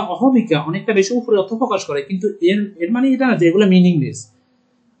যদিও বা অহমিকা অনেকটা বেশি উপরে অর্থ প্রকাশ করে, কিন্তু এর মানে এটা না যে এগুলো মিনিংলেস।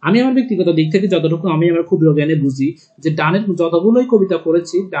 আমি আমার ব্যক্তিগত দিক থেকে যতটুকু আমি আমার ক্ষুদ্র জ্ঞানে বুঝি যে ডানের যতগুলোই কবিতা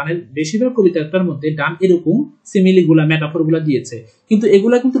করেছি, ডানের বেশিরভাগ কবিতাটার মধ্যে ডান এরকম সিমিলি গুলা মেটাফোর গুলা দিয়েছে, কিন্তু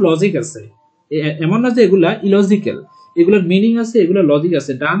এগুলা কিন্তু লজিক আছে, এমন না যে এগুলা ইলজিক্যাল, এগুলোর মিনিং আছে, এগুলোর লজিক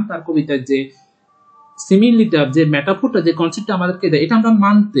আছে। ডান তার কবিতার যে সিমিলিটা, যে মেটাফোরটা, যে কনসেপ্টটা আমাদেরকে দেয়, এটা আমরা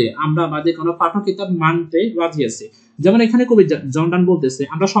মানতে, আমরা বা যে কোনো পাঠক এটা মানতে রাজি আছে। যেমন এখানে কবি জন ডান বলতেছে,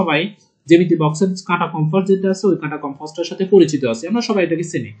 আমরা সবাই জ্যামিতি বক্সের কাঁটা কম্পাস যেটা আছে ওই কাঁটা কম্পাসটার সাথে পরিচিত আছে, আমরা সবাই এটাকে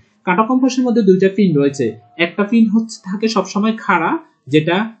চিনি। কাঁটা কম্পাসের মধ্যে দুইটা পিন রয়েছে, একটা পিন হচ্ছে থাকে সবসময় খাড়া,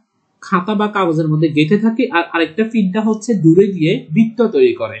 যেটা খাতা বা কাগজের মধ্যে গেঁথে থাকে, আর আরেকটা পিনটা হচ্ছে দূরে গিয়ে বৃত্ত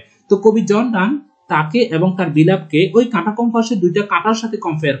তৈরি করে। তো কবি জন ডান তাকে এবং তার বিলাপকে ওই কাঁটা কম্পাসের দুইটা কাঁটার সাথে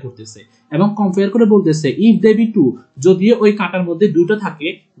কম্পেয়ার করতেছে, এবং কম্পেয়ার করে বলতেছে ইফ দে বি টু, যদিও ওই কাঁটার মধ্যে দুটো থাকে,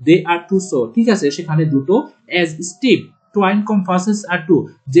 দে আর টু সো, ঠিক আছে সেখানে দুটো, অ্যাজ স্টিপ টুয়াইন কম্পাসেস আর টু,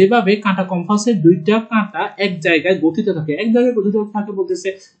 যেভাবে কাঁটা কম্পাসের দুইটা কাঁটা এক জায়গায় গঠিত থাকে, এক জায়গায় গঠিত থাকে বলতেছে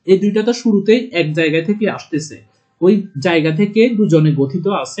এই দুইটা তো শুরুতেই এক জায়গা থেকে আসতেছে, ওই জায়গা থেকে দুজনে গঠিত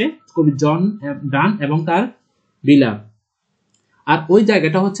আছে কবি জন ডান এবং তার বিলাপ, আর ওই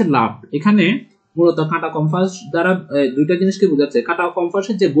জায়গাটা হচ্ছে লাভ। এখানে মূলত কাঁটা কম্পাস দ্বারা দুইটা জিনিসকে বোঝাচ্ছে। কাঁটা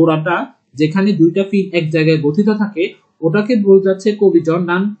কম্পাসের যে গোড়াটা, যেখানে দুইটা পিন এক জায়গায় গঠিত থাকে, ওটাকে বোঝাচ্ছে কবি জন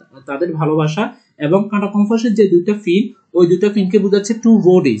ডান তাদের ভালোবাসা, এবং কাঁটা কম্পাসের যে দুইটা পিন, ওই দুইটা পিনকে বোঝাচ্ছে টু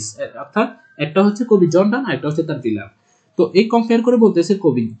বডিজ, অর্থাৎ একটা হচ্ছে কবি জন ডান আর একটা হচ্ছে তার বিলাপ। তো এই কম্পেয়ার করে বলতেছে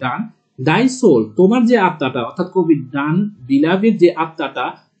কবি ডান, দাই সোল, তোমার যে আত্মাটা, অর্থাৎ কবি ডান বিলাপের যে আত্মাটা,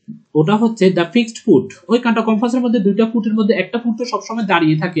 ওটা হচ্ছে দ্য ফিক্সড ফুট। ওই কাঁটা কম্পাসের মধ্যে দুইটা ফুটের মধ্যে একটা ফুট তো সবসময়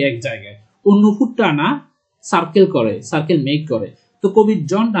দাঁড়িয়ে থাকে এক জায়গায়, অন্য ফুটটা না সার্কেল করে, সার্কেল মেক করে। তো কবি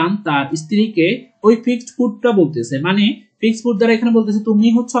জন ডান তার স্ত্রীকে ওই ফিক্সড ফুটটা বলতেছে, মানে ফিক্সড ফুট দ্বারা এখানে বলতেছে তুমি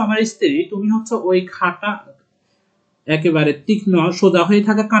হচ্ছে আমার স্ত্রী, তুমি হচ্ছে ওই খাটা একেবারে তীক্ষ্ণ সোজা হয়ে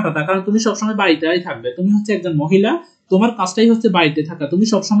থাকা কাঁটাটা, কারণ তুমি সবসময় বাড়িতেই থাকবে, তুমি হচ্ছে একজন মহিলা, তোমার কাজটাই হচ্ছে বাড়িতে থাকা, তুমি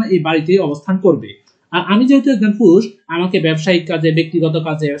সবসময় এই বাড়িতেই অবস্থান করবে। আর আমি যেহেতু একজন পুরুষ, আমাকে ব্যবসায়িক কাজে, ব্যক্তিগত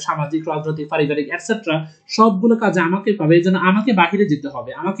কাজে, সামাজিক, রাজনৈতিক, পারিবারিক এটসেট্রা সবগুলো কাজে আমাকে পাবে, এই জন্য আমাকে বাহিরে যেতে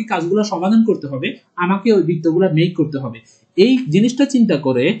হবে, আমাকে কাজগুলো সমাধান করতে হবে, আমাকে ওই বৃত্তগুলো মেক করতে হবে। এই জিনিসটা চিন্তা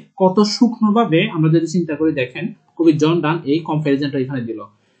করে কত সূক্ষ্মভাবে আমরা যদি চিন্তা করে দেখেন, কবি জন ডান এই কম্পারিজনটা এখানে দিল।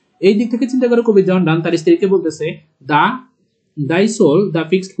 এই দিক থেকে চিন্তা করে কবি জন ডান তার স্ত্রীকে বলতেছে দা দাই সোল দা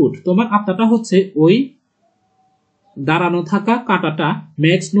ফিক্সড ফুট, তোমার আত্মাটা হচ্ছে ওই দাঁড়ানো থাকা কাঁটাটা,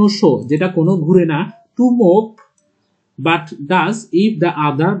 মেক্স নো শো, যেটা কোনো ঘুরে না, to move but does if the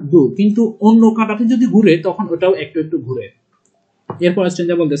other do, কিন্তু অন্য কাঁটাটি যদি ঘুরে তখন ওটাও একটু একটু ঘুরে। এরপর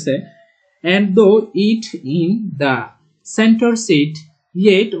স্ট্রেঞ্জার বলতেছে and though it in the center seat,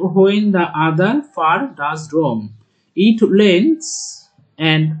 yet when the other far does roam, it leans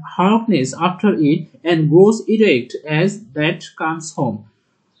and hearkens after it and grows erect as that comes home.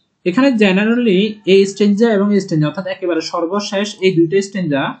 এখানে জেনারেলি এই স্ট্রেঞ্জা এবং এই স্ট্রেঞ্জা, অর্থাৎ একেবারে সর্বশেষ এই দুইটা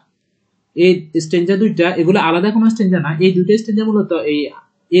স্ট্রেঞ্জা, এই স্ট্রেঞ্জা দুইটা, এগুলো আলাদা কোনো স্ট্রেঞ্জা না, এই দুইটা স্ট্রেঞ্জা মূলত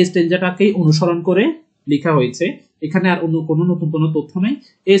এই স্ট্রেঞ্জাটাকেই অনুসরণ করে লেখা হয়েছে, এখানে আর অন্য কোনো নতুন কোনো তথ্য নেই।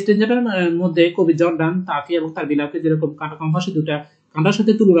 এই স্ট্রেঞ্জাটার মধ্যে কবি জন ডান তাকে এবং তার বিলাপকে যেরকম কাঁটা কম্পাসে দুটা কাঁটার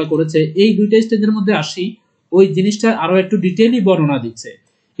সাথে তুলনা করেছে, এই দুইটা স্ট্রেঞ্জার মধ্যে আসি ওই জিনিসটা আরো একটু ডিটেইলি বর্ণনা দিচ্ছে।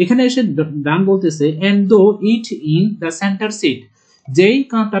 এখানে এসে ডান বলতেছে and though it in the center seat, যেই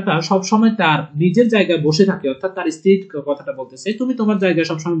কাঁটাটা সবসময় তার নিজের জায়গায় বসে থাকে, অর্থাৎ তার স্ত্রীর কথাটা বলতেছে, তুমি তোমার জায়গায়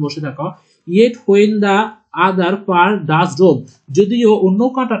সবসময় বসে থাকো, yet when the other part does roam, যদিও অন্য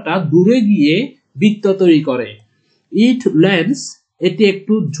কাঁটাটা দূরে গিয়ে বৃত্ত তৈরি করে, it leans, এটি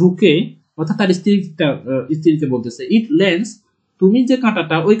একটু ঝুঁকে, অর্থাৎ তার স্ত্রীকে বলতেছে it leans, তুমি যে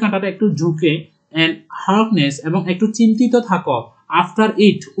কাঁটাটা, ওই কাঁটাটা একটু ঝুঁকে, and hearkens, এবং একটু চিন্তিত থাকো, after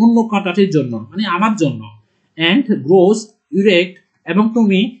it, অন্য কাঁটাটির জন্য, মানে আমার জন্য, and grows erect, এবং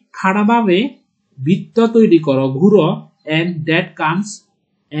তুমি খাড়াভাবে বৃত্ত তৈরি করো, ঘুরো, and that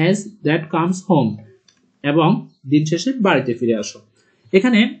comes home, এবং দিন শেষে বাড়িতে ফিরে আসো।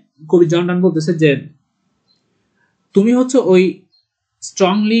 এখানে কবি জন ডান বলতেছে যে তুমি হচ্ছে ওই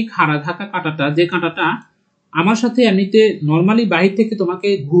স্ট্রংলি খাড়া থাকা কাঁটাটা, যে কাঁটাটা আমার সাথে এমনিতে নর্মালি বাহির থেকে তোমাকে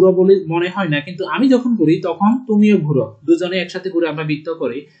ঘুরো বলে মনে হয় না, কিন্তু আমি যখন ঘুরি তখন তুমিও ঘুরো, দুজনে একসাথে ঘুরে আমরা বৃত্ত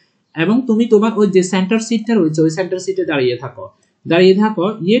করি, এবং তুমি তোমার ওই যে সেন্টার সিটটা রয়েছে ওই সেন্টার সিটে দাঁড়িয়ে থাকো,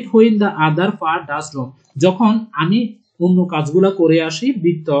 yet when the other part does roam, যখন আমি অন্য কাজগুলো করে আসি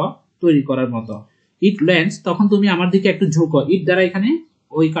বৃত্ত তৈরি করার মতো। ইট ল্যান্ডস, তখন তুমি আমার দিকে একটু ঝুঁকো। ইট দ্বারা এখানে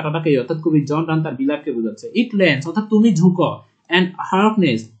ওই কাটাটাকে অর্থাৎ কবি জন ডান তার বিলাপকে বোঝাচ্ছে। ইট ল্যান্ডস অর্থাৎ তুমি ঝুঁকো, এন্ড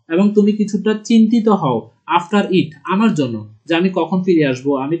হার্কনেস এবং তুমি কিছুটা চিন্তিত হও, আফটার ইট আমার জন্য, যে আমি কখন ফিরে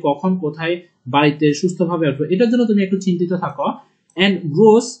আসবো, আমি কখন কোথায় বাড়িতে সুস্থভাবে আসবো, এটার জন্য তুমি একটু চিন্তিত থাকো। এন্ড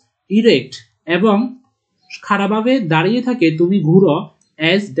গ্রোস ইরেক্ট এবং খাড়াভাবে দাঁড়িয়ে থাকে তুমি ঘুরো,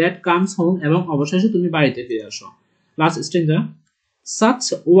 as that comes home এবং অবশেষে তুমি বাড়িতে ফিরে আসো। Last স্ট্রেঞ্জা, such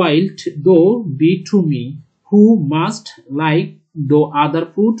wild though be to me, who must like though other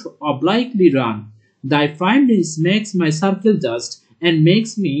foot obliquely run, thy firmness makes my circle just and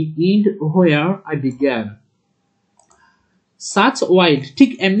makes me end where I began. such wild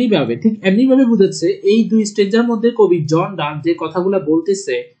ঠিক এমনি ভাবে বুঝাচ্ছে। এই দুই স্ট্রেঞ্জার মধ্যে কবি জন ডান যে কথাগুলো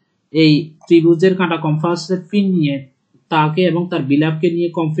বলতেছে এই ত্রিভুজের কাঁটা কম্পাসের পিন নিয়ে তাকে এবং তার বিলাপকে নিয়ে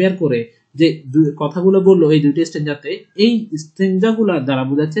কম্পেয়ার করে যে কথাগুলো বললো এই দুইটা স্ট্রেঞ্জাতে, এই স্ট্রেঞ্জারগুলো দ্বারা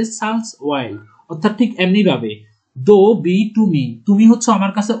বোঝাচ্ছে সাচ ওয়াইল্ড অর্থাৎ ঠিক এমনি ভাবে, দো বি টু মি তুমি হচ্ছে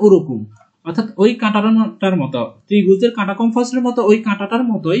আমার কাছে ওরকম, অর্থাৎ ওই কাঁটাটার মতো, ত্রিভুজের কাঁটা কম্পাসের মতো ওই কাঁটাটার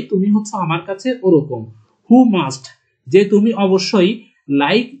মতোই তুমি হচ্ছে আমার কাছে ওরকম। হু মাস্ট যে তুমি অবশ্যই,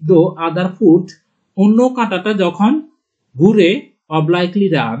 লাইক দো আদার ফুট অন্য কাঁটাটা যখন ঘুরে, অবলাইকলি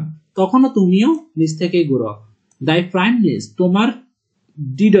রান তখনও তুমিও নিচ থেকে ঘুরো। দাই প্রাইমনেস তোমার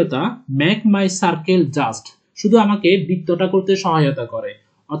দৃঢ়তা, মেক মাই সার্কেল জাস্ট শুধু আমাকে বৃত্তটা করতে সহায়তা করে।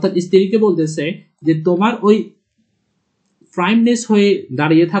 অর্থাৎ স্ত্রীকে বলতেছে যে তোমার ওই প্রাইমনেস হয়ে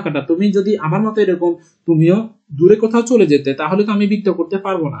দাঁড়িয়ে থাকাটা, তুমি যদি আমার মতো এরকম তুমিও দূরে কোথাও চলে যেতে তাহলে তো আমি বৃত্ত করতে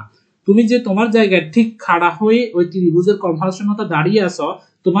পারবো না। তুমি যে তোমার জায়গায় ঠিক খাড়া হয়ে ওই ত্রিভুজের কম্পাসের মতো দাঁড়িয়ে আসো,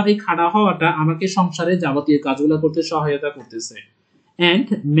 তোমার এই খাড়া হওয়াটা আমাকে সংসারে যাবতীয় কাজগুলো করতে সহায়তা করতেছে। and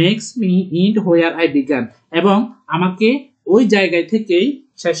makes me end where I began এবং আমাকে ওই জায়গায় থেকেই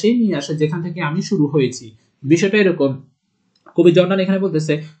শেষে নিয়ে আসে যেখান থেকে আমি শুরু হয়েছি। বিষয়টা এরকম, কবি জন ডান এখানে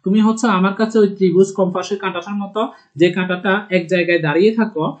বলতেছে তুমি হচ্ছে আমার কাছে ওই ত্রিভুজ কম্পাসের কাঁটাটার মতো, যে কাঁটাটা এক জায়গায় দাঁড়িয়ে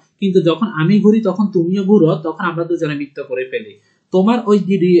থাকো কিন্তু যখন আমি ঘুরি তখন তুমিও ঘুরো, তখন আমরা দুজনে বৃত্ত করে ফেলি। তোমার ওই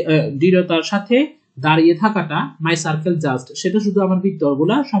দৃঢ়তার সাথে দাঁড়িয়ে থাকাটা মাই সার্কেল জাস্ট সেটা শুধু আমার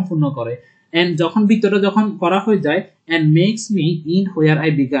বৃত্তগুলা সম্পূর্ণ করে। এন্ড যখন বৃত্তটা যখন করা হয়ে যায়, and makes me in where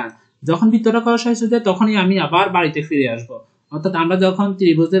I began যখন বৃত্তটা করা শেষ হয়ে যায় তখনই আমি আবার বাড়িতে ফিরে আসবো। অর্থাৎ আমরা যখন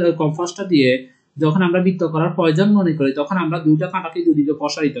ত্রিভুজের কম্পাসটা দিয়ে যখন আমরা বৃত্ত করার প্রয়োজন মনে করি তখন আমরা দুইটা কাঁটাকে দুদিকে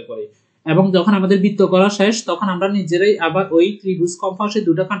প্রসারিত করি, এবং যখন আমাদের বৃত্ত করা শেষ তখন আমরা নিজেরাই আবার ওই ত্রিভুজ কম্পাসে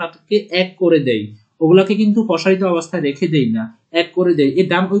দুটো কাঁটাকে এক করে দেই, ওগুলাকে কিন্তু প্রসারিত অবস্থায় রেখে দেই না, এক করে দেই। এই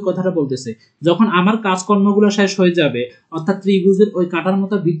ডান ওই কথাটা বলতেছে যখন আমার কাজকর্মগুলো শেষ হয়ে যাবে, অর্থাৎ ত্রিভুজের ওই কাঁটার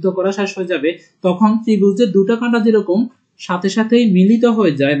মতো বৃত্ত করা শেষ হয়ে যাবে, তখন ত্রিভুজের দুটো কাঁটা যেরকম সাথে সাথেই মিলিত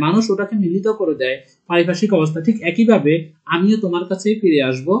হয়ে যায়, মানুষ ওটাকে মিলিত করে দেয় পারিপার্শ্বিক অবস্থা, ঠিক একইভাবে আমিও তোমার কাছেই ফিরে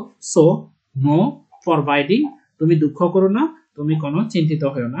আসবো। সো নো ফরবাইডিং তুমি দুঃখ করো না, তুমি কোনো চিন্তিত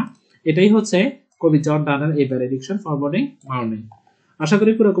হও না। এটাই হচ্ছে কবি জন ডানের এই ভ্যালেডিকশন ফরওয়ার্ডিং মার্নিং। আশা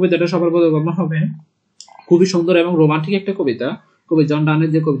করি পুরো কবিতাটা সবার বোধগম্য হবে। খুবই সুন্দর এবং রোমান্টিক একটা কবিতা। কবি জন ডানের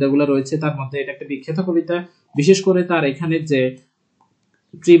যে কবিতাগুলো রয়েছে তার মধ্যে এটা একটা বিখ্যাত কবিতা, বিশেষ করে তার এখানে যে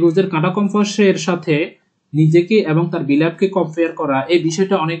ত্রিভুজের কাঁটা কম্পাসের সাথে নিজেকে এবং তার বিলাপকে কম্পেয়ার করা, এই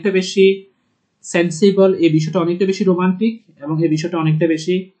বিষয়টা অনেকটা বেশি সেন্সিবল, এই বিষয়টা অনেকটা বেশি রোমান্টিক, এবং এই বিষয়টা অনেকটা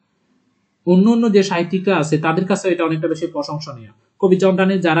বেশি অন্য যে সাহিত্যিকরা আছে তাদের কাছে এটা অনেকটা বেশি প্রশংসনীয়। কবি জন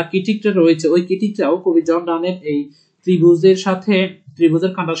ডানের যারা ক্রিটিকরা রয়েছে ওই ক্রিটিকরাও কবি জন ডানের এই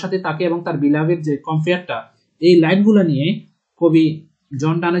ত্রিভুজের কাঁটার সাথে তাকে এবং তার বিলাপের যে কম্পেয়ারটা, এই লাইনগুলো নিয়ে কবি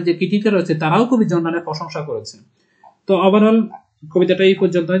জন ডানের যে ক্রিটিকরা রয়েছে তারাও কবি জন ডানের প্রশংসা করেছে। তো ওভারঅল কবিতাটা এই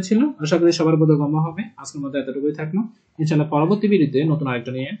পর্যন্তই ছিল, আশা করি সবার বোধগম্য হবে। আজকের মতো এতটুকুই থাকলো, ইনশাআল্লাহ পরবর্তী ভিডিওতে নতুন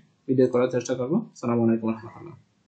আরেকটা নিয়ে ভিডিও করার চেষ্টা করবো। আসসালামু আলাইকুম ওয়া রাহমাতুল্লাহ।